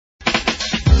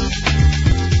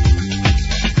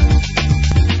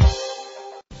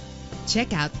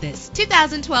Check out this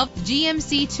 2012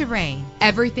 GMC Terrain.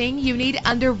 Everything you need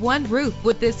under one roof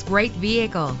with this great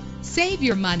vehicle. Save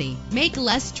your money. Make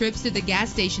less trips to the gas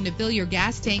station to fill your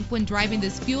gas tank when driving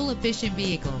this fuel-efficient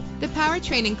vehicle. The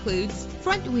powertrain includes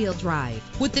front-wheel drive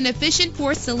with an efficient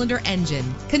 4-cylinder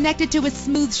engine connected to a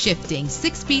smooth shifting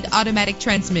 6-speed automatic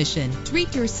transmission.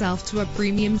 Treat yourself to a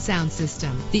premium sound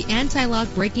system. The anti-lock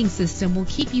braking system will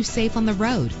keep you safe on the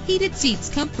road. Heated seats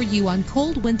comfort you on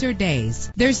cold winter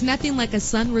days. There's nothing like a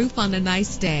sunroof on a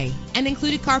nice day. An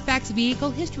included Carfax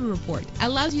Vehicle History Report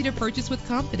allows you to purchase with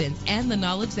confidence and the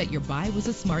knowledge that your buy was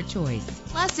a smart choice.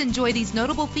 Plus, enjoy these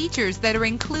notable features that are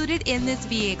included in this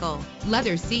vehicle: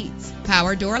 leather seats,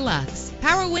 power door locks,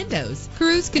 power windows,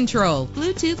 cruise control,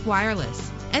 Bluetooth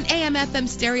wireless, an AM/FM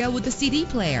stereo with a CD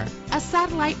player, a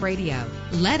satellite radio.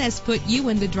 Let us put you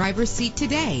in the driver's seat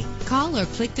today. Call or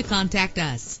click to contact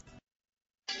us.